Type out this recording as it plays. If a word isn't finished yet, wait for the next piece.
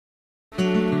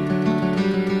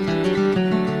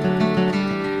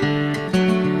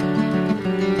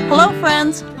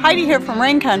friends, Heidi here from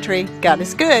Rain Country. God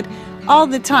is good all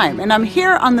the time, and I'm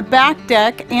here on the back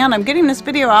deck, and I'm getting this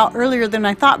video out earlier than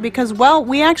I thought because, well,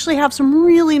 we actually have some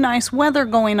really nice weather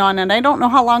going on, and I don't know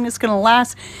how long it's going to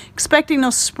last. Expecting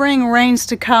those spring rains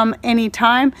to come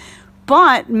anytime,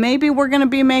 but maybe we're going to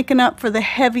be making up for the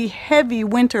heavy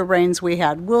winter rains we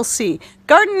had. We'll see.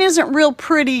 Garden isn't real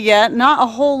pretty yet, not a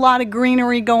whole lot of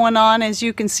greenery going on as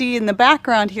you can see in the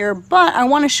background here, but I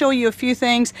want to show you a few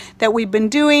things that we've been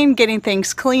doing, getting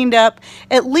things cleaned up,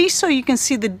 at least so you can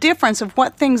see the difference of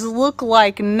what things look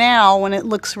like now when it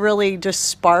looks really just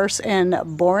sparse and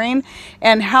boring,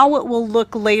 and how it will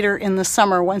look later in the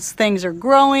summer once things are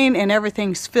growing and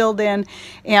everything's filled in.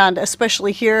 And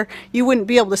especially here, you wouldn't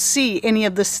be able to see any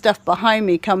of this stuff behind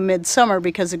me come midsummer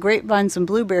because the grapevines and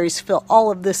blueberries fill all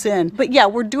of this in. But yeah,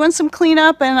 we're doing some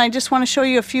cleanup, and I just want to show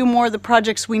you a few more of the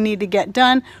projects we need to get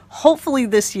done, hopefully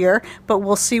this year, but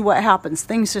we'll see what happens.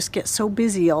 Things just get so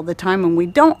busy all the time, and we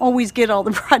don't always get all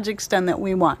the projects done that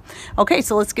we want. Okay,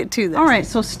 so let's get to this. All right,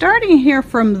 so starting here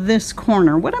from this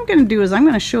corner, what I'm going to do is I'm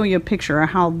going to show you a picture of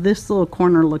how this little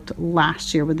corner looked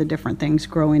last year with the different things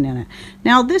growing in it.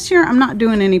 Now this year I'm not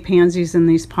doing any pansies in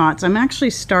these pots. I'm actually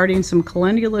starting some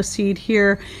calendula seed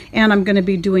here, and I'm going to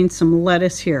be doing some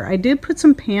lettuce here. I did put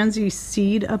some pansy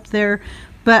seed up there,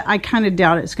 but I kind of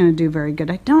doubt it's going to do very good.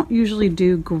 I don't usually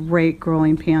do great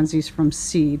growing pansies from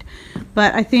seed,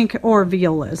 but I think, or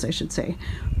violas I should say,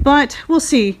 but we'll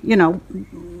see. You know,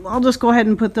 I'll just go ahead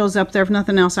and put those up there. If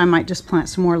nothing else, I might just plant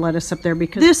some more lettuce up there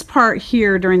because this part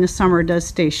here during the summer does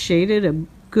stay shaded a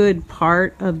good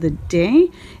part of the day.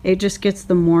 It just gets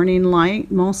the morning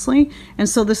light mostly, and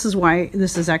so this is why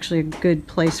this is actually a good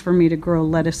place for me to grow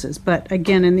lettuces. But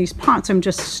again, in these pots I'm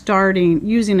just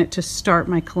using it to start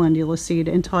my calendula seed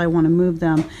until I want to move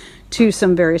them to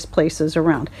some various places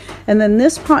around. And then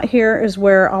this pot here is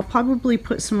where I'll probably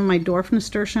put some of my dwarf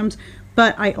nasturtiums,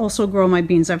 but I also grow my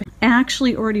beans. I've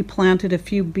actually already planted a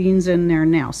few beans in there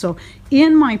now. So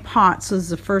in my pots is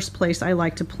the first place I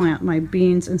like to plant my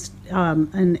beans,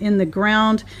 and in the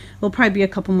ground it'll probably be a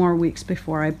couple more weeks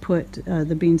before I put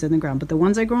the beans in the ground. But the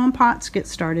ones I grow in pots get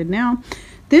started now.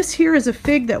 This here is a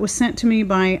fig that was sent to me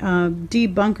by D.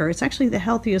 Bunker. It's actually the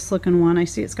healthiest looking one. I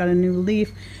see it's got a new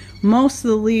leaf. Most of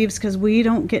the leaves, because we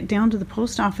don't get down to the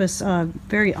post office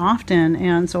very often,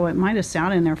 and so it might have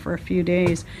sat in there for a few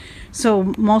days.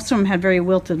 So most of them had very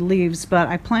wilted leaves, but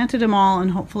I planted them all, and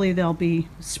hopefully they'll be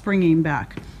springing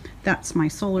back. That's my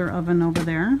solar oven over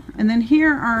there. And then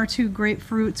here are our two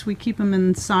grapefruits. We keep them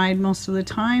inside most of the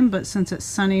time, but since it's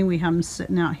sunny, we have them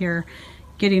sitting out here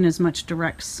getting as much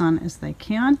direct sun as they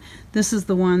can. This is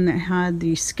the one that had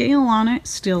the scale on it,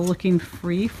 still looking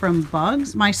free from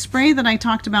bugs. My spray that I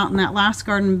talked about in that last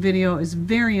garden video is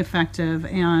very effective,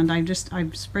 and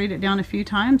I've sprayed it down a few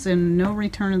times and no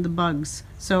return of the bugs.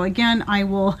 So again, I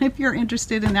will, if you're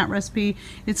interested in that recipe,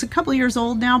 it's a couple years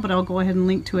old now, but I'll go ahead and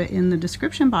link to it in the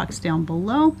description box down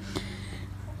below.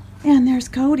 And there's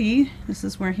Cody. This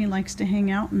is where he likes to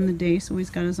hang out in the day, so he's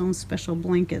got his own special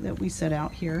blanket that we set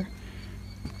out here.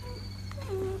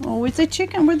 Oh, it's a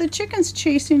chicken. Were the chickens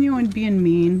chasing you and being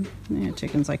mean? Yeah,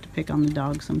 chickens like to pick on the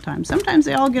dog sometimes. Sometimes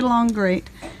they all get along great.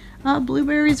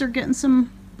 Blueberries are getting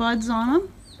some buds on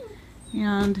them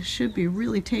and should be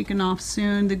really taking off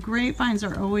soon. The grapevines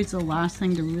are always the last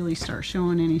thing to really start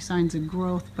showing any signs of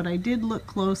growth, but I did look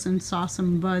close and saw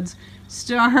some buds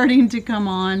starting to come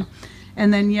on.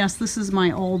 And then yes, this is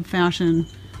my old-fashioned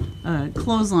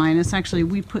clothesline. It's actually,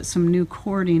 we put some new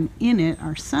cording in it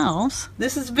ourselves.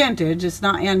 This is vintage, it's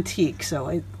not antique,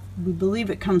 so we believe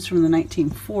it comes from the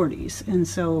 1940s. And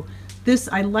so this,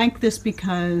 I like this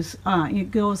because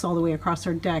it goes all the way across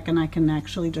our deck, and I can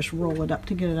actually just roll it up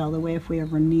to get it out of the way if we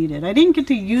ever need it. I didn't get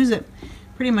to use it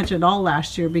pretty much at all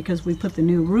last year because we put the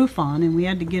new roof on and we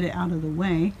had to get it out of the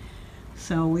way.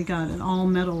 So we got an all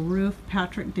metal roof.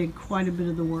 Patrick did quite a bit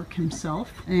of the work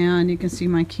himself, and you can see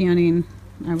my canning.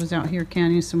 I was out here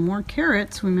canning some more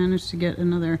carrots. We managed to get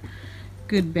another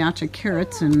good batch of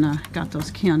carrots and got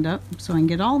those canned up so I can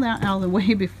get all that out of the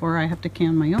way before I have to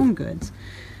can my own goods.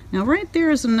 Now right there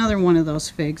is another one of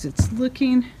those figs. It's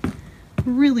looking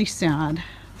really sad,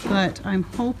 but I'm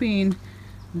hoping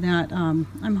that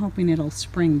it'll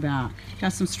spring back.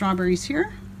 Got some strawberries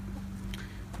here,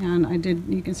 and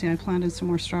you can see I planted some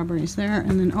more strawberries there.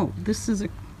 And then, oh, this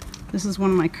is one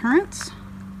of my currants.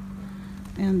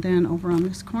 And then over on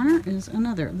this corner is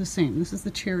another, the same. This is the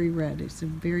cherry red. It's a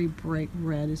very bright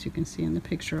red, as you can see in the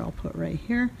picture I'll put right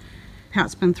here.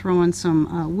 Pat's been throwing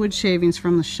some wood shavings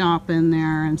from the shop in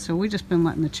there, and so we've just been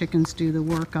letting the chickens do the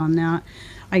work on that.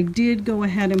 I did go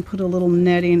ahead and put a little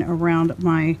netting around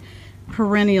my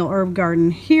perennial herb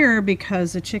garden here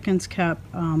because the chickens kept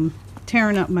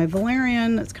tearing up my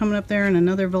valerian that's coming up there, and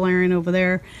another valerian over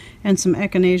there, and some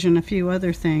echinacea and a few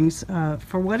other things.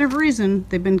 For whatever reason,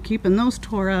 they've been keeping those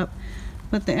tore up,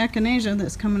 but the echinacea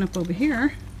that's coming up over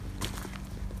here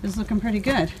is looking pretty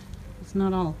good. It's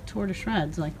not all tore to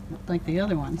shreds like the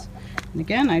other ones. And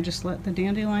again, I just let the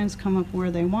dandelions come up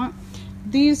where they want.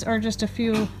 These are just a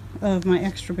few of my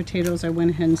extra potatoes I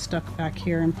went ahead and stuck back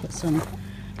here and put some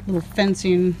little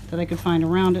fencing that I could find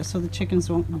around it so the chickens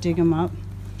won't dig them up.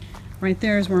 Right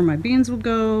there is where my beans will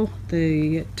go.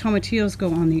 The tomatillos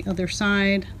go on the other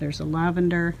side. There's a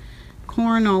lavender,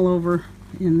 corn all over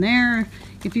in there.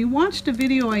 If you watched a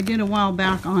video I did a while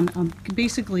back on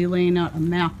basically laying out a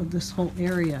map of this whole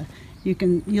area,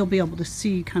 you'll be able to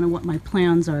see kind of what my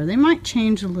plans are. They might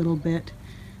change a little bit,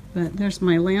 but there's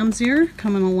my lamb's ear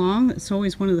coming along. It's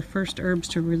always one of the first herbs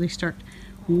to really start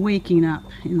waking up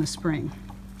in the spring.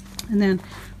 And then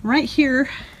right here,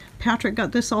 Patrick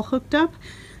got this all hooked up.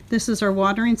 This is our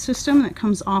watering system that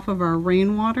comes off of our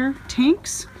rainwater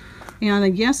tanks.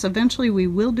 And yes, eventually we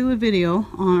will do a video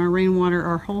on our rainwater,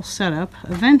 our whole setup.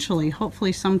 Eventually,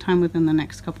 hopefully sometime within the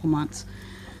next couple months.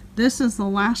 This is the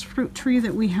last fruit tree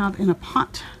that we have in a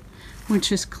pot,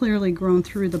 which is clearly grown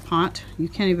through the pot. You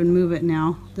can't even move it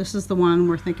now. This is the one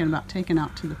we're thinking about taking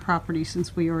out to the property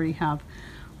since we already have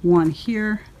one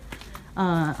here.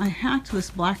 I hacked this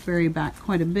blackberry back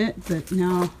quite a bit, but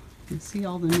now you can see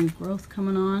all the new growth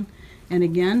coming on. And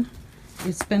again,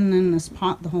 it's been in this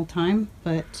pot the whole time,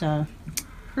 but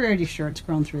pretty sure it's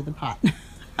grown through the pot.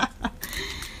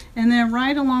 And then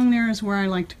right along there is where I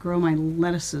like to grow my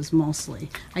lettuces mostly.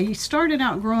 I started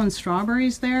out growing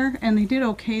strawberries there, and they did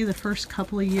okay the first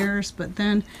couple of years, but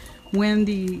then when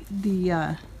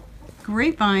the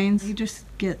grapevines, they just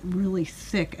get really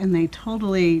thick and they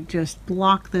totally just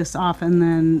block this off, and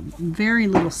then very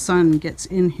little sun gets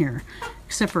in here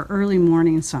except for early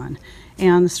morning sun.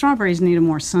 And the strawberries need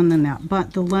more sun than that,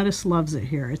 but the lettuce loves it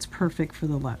here. It's perfect for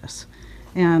the lettuce.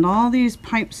 And all these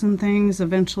pipes and things,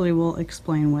 eventually we'll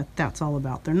explain what that's all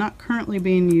about. They're not currently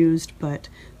being used, but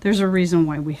there's a reason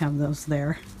why we have those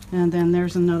there. And then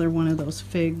there's another one of those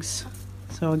figs.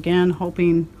 So again,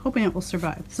 hoping it will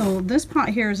survive. So this pot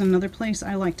here is another place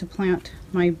I like to plant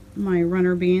my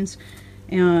runner beans.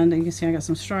 And you can see I got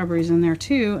some strawberries in there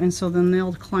too. And so then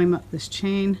they'll climb up this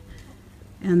chain.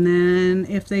 And then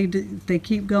if they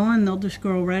keep going, they'll just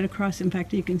grow right across. In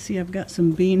fact, you can see I've got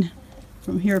some bean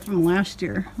from here from last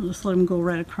year. I'll just let them go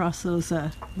right across those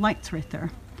lights right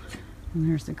there. And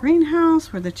there's the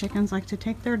greenhouse where the chickens like to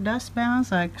take their dust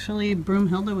baths. Actually,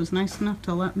 Broomhilda was nice enough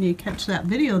to let me catch that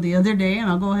video the other day, and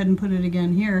I'll go ahead and put it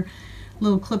again here. A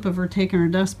little clip of her taking her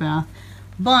dust bath.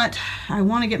 But I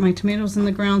want to get my tomatoes in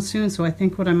the ground soon, so I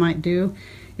think what I might do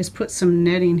is put some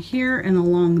netting here and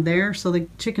along there so the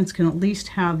chickens can at least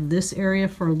have this area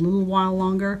for a little while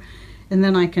longer. And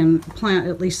then I can plant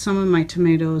at least some of my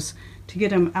tomatoes to get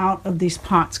them out of these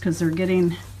pots, because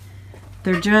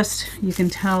they're just, you can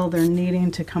tell they're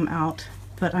needing to come out.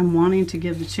 But I'm wanting to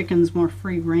give the chickens more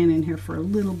free rein in here for a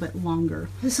little bit longer.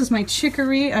 This is my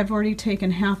chicory. I've already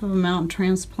taken half of them out and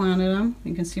transplanted them.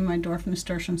 You can see my dwarf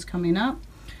nasturtiums coming up.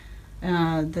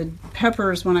 The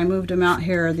peppers, when I moved them out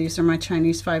here, these are my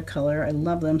Chinese 5-color. I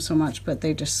love them so much, but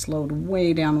they just slowed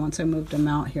way down once I moved them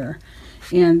out here.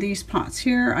 And these pots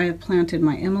here, I have planted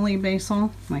my Emily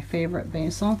basil, my favorite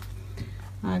basil.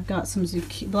 I've got some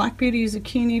Black Beauty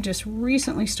zucchini just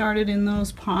recently started in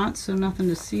those pots, so nothing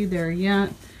to see there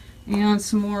yet. And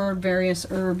some more various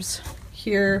herbs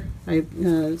here.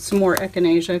 Some more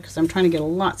echinacea, because I'm trying to get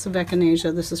lots of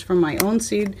echinacea. This is from my own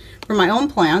seed, from my own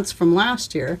plants from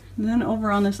last year. And then over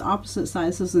on this opposite side,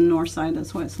 this is the north side,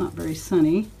 that's why it's not very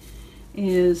sunny,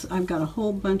 is I've got a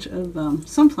whole bunch of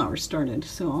sunflowers started.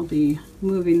 So I'll be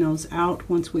moving those out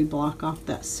once we block off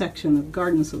that section of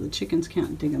garden so the chickens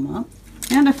can't dig them up.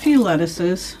 And a few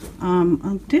lettuces.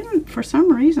 I didn't, for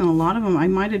some reason, a lot of them, I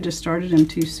might have just started them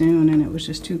too soon and it was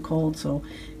just too cold, so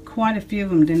quite a few of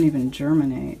them didn't even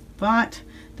germinate. But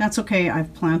that's okay,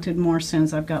 I've planted more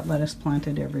since. I've got lettuce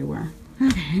planted everywhere.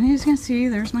 Okay, and as you can see,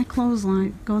 there's my clothesline.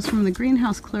 It goes from the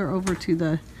greenhouse clear over to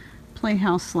the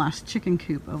playhouse / chicken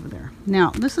coop over there.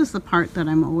 Now, this is the part that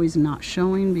I'm always not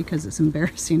showing because it's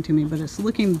embarrassing to me, but it's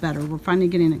looking better. We're finally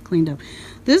getting it cleaned up.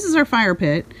 This is our fire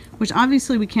pit, which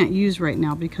obviously we can't use right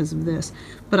now because of this,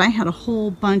 but I had a whole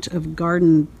bunch of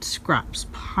garden scraps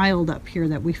piled up here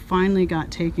that we finally got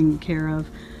taken care of.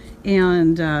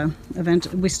 And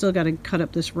eventually, we still got to cut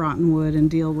up this rotten wood and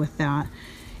deal with that.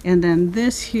 And then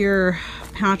this here,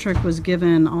 Patrick was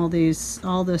given all this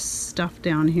stuff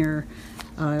down here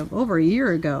over a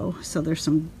year ago. So there's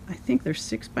some, I think there's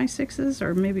 6x6s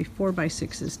or maybe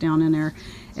 4x6s down in there.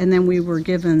 And then we were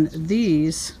given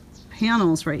these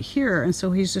panels right here, and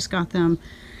so he's just got them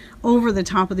over the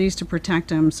top of these to protect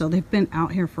them. So they've been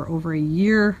out here for over a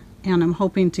year, and I'm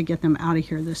hoping to get them out of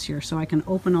here this year so I can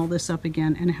open all this up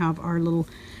again and have our little,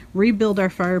 rebuild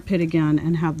our fire pit again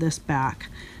and have this back,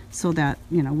 so that,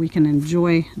 you know, we can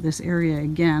enjoy this area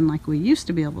again like we used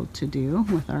to be able to do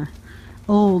with our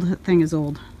old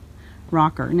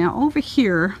rocker. Now over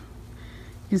here,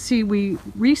 you can see we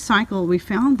recycle, we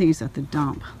found these at the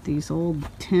dump, these old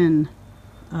tin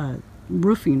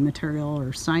roofing material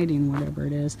or siding, whatever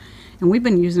it is, and we've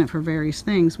been using it for various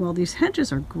things. Well, these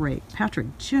hedges are great.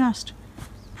 Patrick just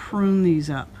pruned these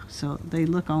up so they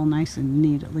look all nice and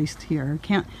neat, at least here.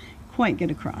 Can't quite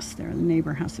get across there. The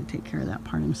neighbor has to take care of that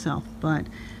part himself, but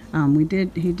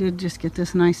he did just get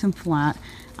this nice and flat.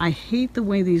 I hate the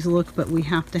way these look, but we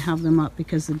have to have them up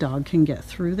because the dog can get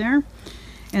through there.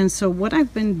 And so what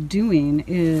I've been doing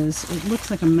is, it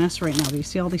looks like a mess right now, but you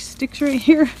see all these sticks right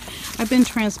here? I've been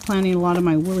transplanting a lot of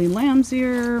my woolly lamb's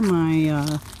ear,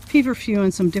 my feverfew,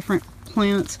 and some different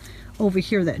plants over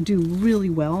here that do really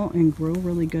well and grow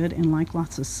really good and like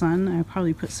lots of sun. I'll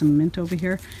probably put some mint over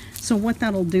here. So what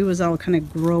that'll do is I'll kind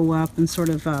of grow up and sort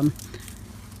of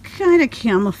kind of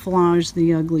camouflage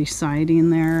the ugly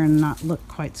siding there and not look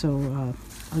quite so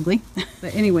ugly.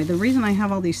 But anyway, the reason I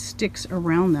have all these sticks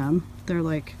around them, they're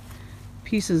like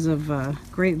pieces of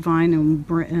grapevine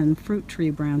and fruit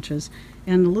tree branches,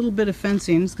 and a little bit of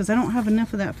fencing, because I don't have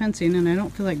enough of that fencing and I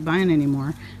don't feel like buying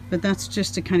anymore. But that's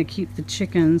just to kind of keep the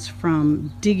chickens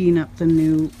from digging up the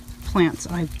new plants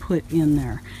I've put in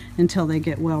there until they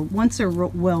get well. Once they're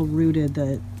well rooted,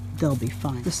 they'll be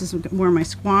fine. This is where my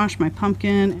squash, my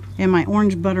pumpkin, and my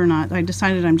orange butternut. I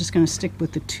decided I'm just going to stick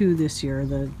with the two this year,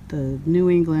 the New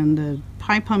England, the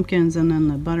pie pumpkins, and then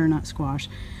the butternut squash.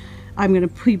 I'm going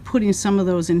to be putting some of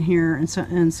those in here,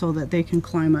 and so that they can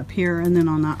climb up here. And then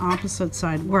on the opposite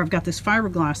side, where I've got this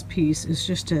fiberglass piece, is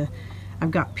just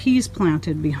I've got peas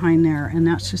planted behind there, and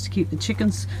that's just to keep the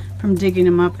chickens from digging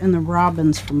them up and the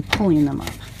robins from pulling them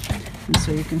up. And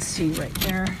so you can see right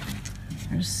there,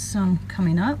 there's some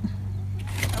coming up.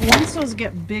 Once those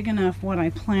get big enough, what I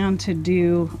plan to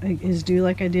do is do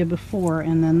like I did before,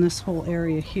 and then this whole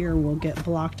area here will get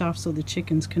blocked off so the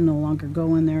chickens can no longer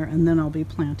go in there, and then I'll be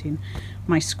planting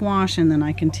my squash, and then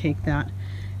I can take that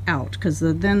out, because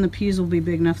then the peas will be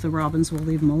big enough, the robins will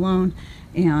leave them alone,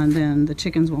 and then the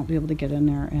chickens won't be able to get in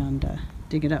there and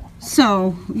dig it up.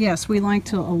 So yes, we like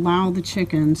to allow the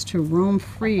chickens to roam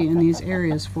free in these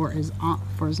areas for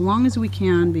as long as we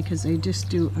can, because they just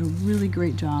do a really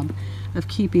great job of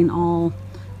keeping all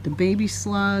the baby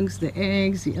slugs, the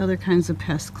eggs, the other kinds of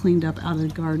pests cleaned up out of the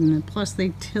garden. And plus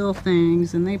they till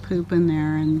things and they poop in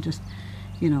there and just,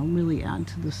 you know, really add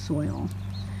to the soil.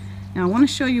 Now I want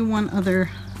to show you one other,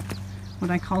 what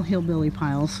I call hillbilly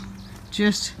piles,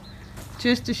 just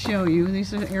to show you.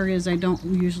 These are areas I don't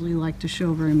usually like to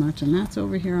show very much, and that's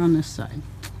over here on this side.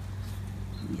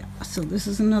 Yeah, so this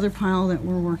is another pile that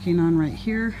we're working on right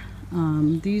here.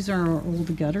 These are our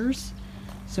old gutters.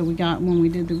 So we got, when we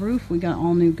did the roof, we got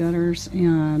all new gutters,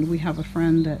 and we have a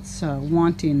friend that's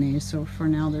wanting these, so for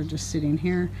now they're just sitting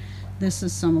here. This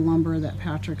is some lumber that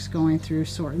Patrick's going through,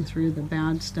 sorting through the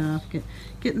bad stuff,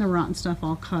 getting the rotten stuff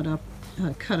all cut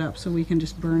up so we can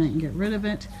just burn it and get rid of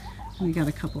it. We got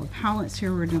a couple of pallets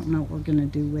here we don't know what we're going to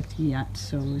do with yet,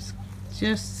 so it's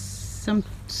just some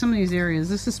of these areas.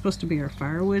 This is supposed to be our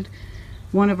firewood,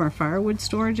 one of our firewood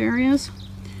storage areas.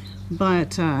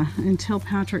 But until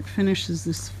Patrick finishes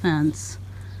this fence,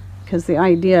 because the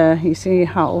idea, you see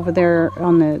how over there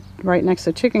on the right next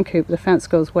to the chicken coop, the fence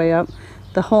goes way up.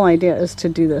 The whole idea is to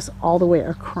do this all the way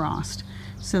across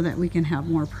so that we can have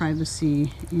more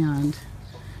privacy and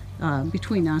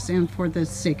between us, and for the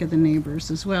sake of the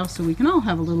neighbors as well, so we can all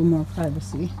have a little more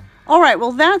privacy. Alright,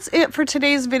 well that's it for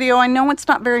today's video. I know it's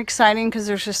not very exciting because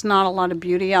there's just not a lot of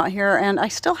beauty out here, and I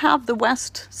still have the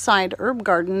west side herb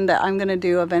garden that I'm going to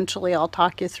do eventually. I'll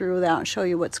talk you through that and show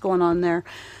you what's going on there.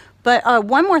 But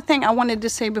one more thing I wanted to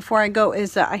say before I go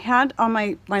is that I had on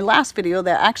my last video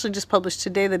that I actually just published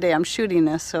today, the day I'm shooting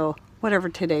this, so whatever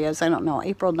today is, I don't know,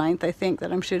 April 9th I think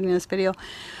that I'm shooting this video.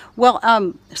 Well,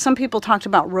 some people talked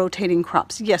about rotating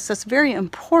crops. Yes, that's very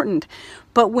important.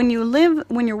 But when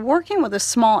you're working with a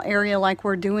small area like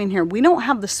we're doing here, we don't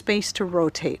have the space to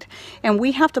rotate. And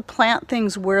we have to plant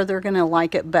things where they're going to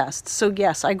like it best. So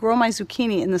yes, I grow my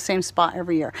zucchini in the same spot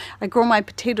every year. I grow my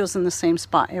potatoes in the same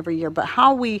spot every year. But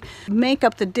how we make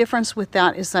up the difference with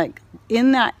that is like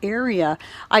in that area,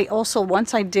 I also,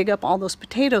 once I dig up all those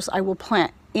potatoes, I will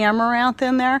plant amaranth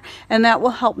in there, and that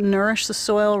will help nourish the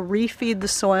soil, refeed the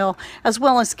soil, as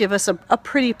well as give us a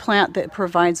pretty plant that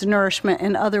provides nourishment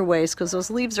in other ways, because those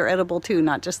leaves are edible too,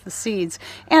 not just the seeds,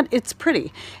 and it's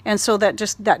pretty. And so that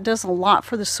does a lot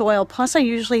for the soil. Plus I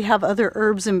usually have other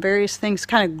herbs and various things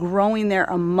kind of growing there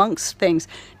amongst things,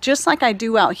 just like I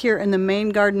do out here in the main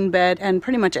garden bed and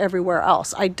pretty much everywhere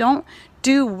else. I don't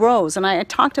do rows, and I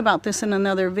talked about this in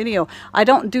another video. I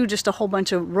don't do just a whole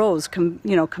bunch of rows,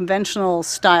 conventional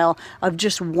style of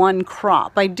just one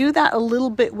crop. I do that a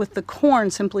little bit with the corn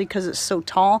simply because it's so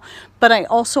tall, but I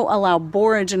also allow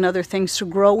borage and other things to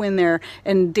grow in there,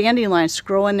 and dandelions to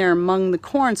grow in there among the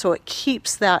corn, so it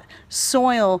keeps that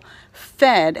soil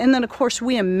fed. And then of course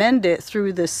we amend it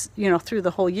through this, through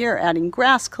the whole year, adding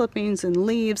grass clippings and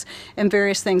leaves and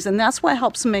various things. And that's what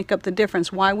helps make up the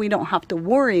difference, why we don't have to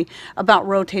worry about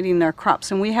rotating their crops,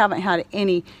 and we haven't had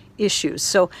any issues.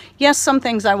 So yes, some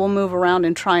things I will move around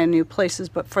and try in new places,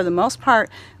 but for the most part,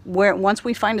 once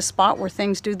we find a spot where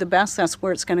things do the best, that's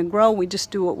where it's going to grow. We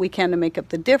just do what we can to make up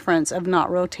the difference of not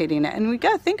rotating it. And we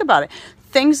got to think about it.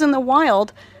 Things in the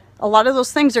wild, a lot of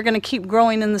those things are going to keep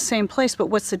growing in the same place, but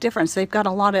what's the difference? They've got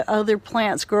a lot of other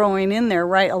plants growing in there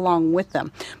right along with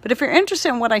them. But if you're interested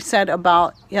in what I said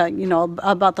about,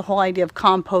 about the whole idea of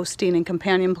composting and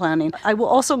companion planting, I will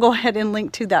also go ahead and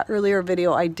link to that earlier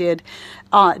video I did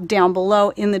down below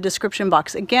in the description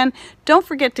box. Again, don't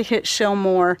forget to hit show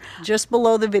more just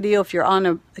below the video. If you're on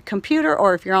a computer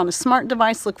or if you're on a smart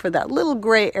device, look for that little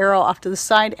gray arrow off to the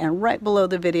side and right below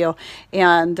the video,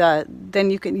 and then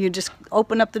you just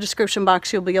open up the description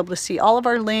box. You'll be able to see all of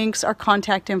our links, our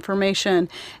contact information,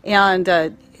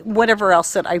 and whatever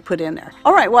else that I put in there.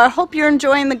 All right, well, I hope you're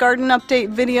enjoying the garden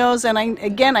update videos,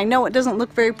 and I know it doesn't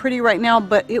look very pretty right now,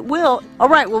 but it will. All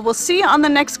right, well, we'll see you on the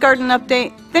next garden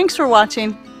update. Thanks for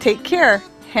watching. Take care,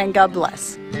 and God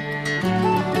bless.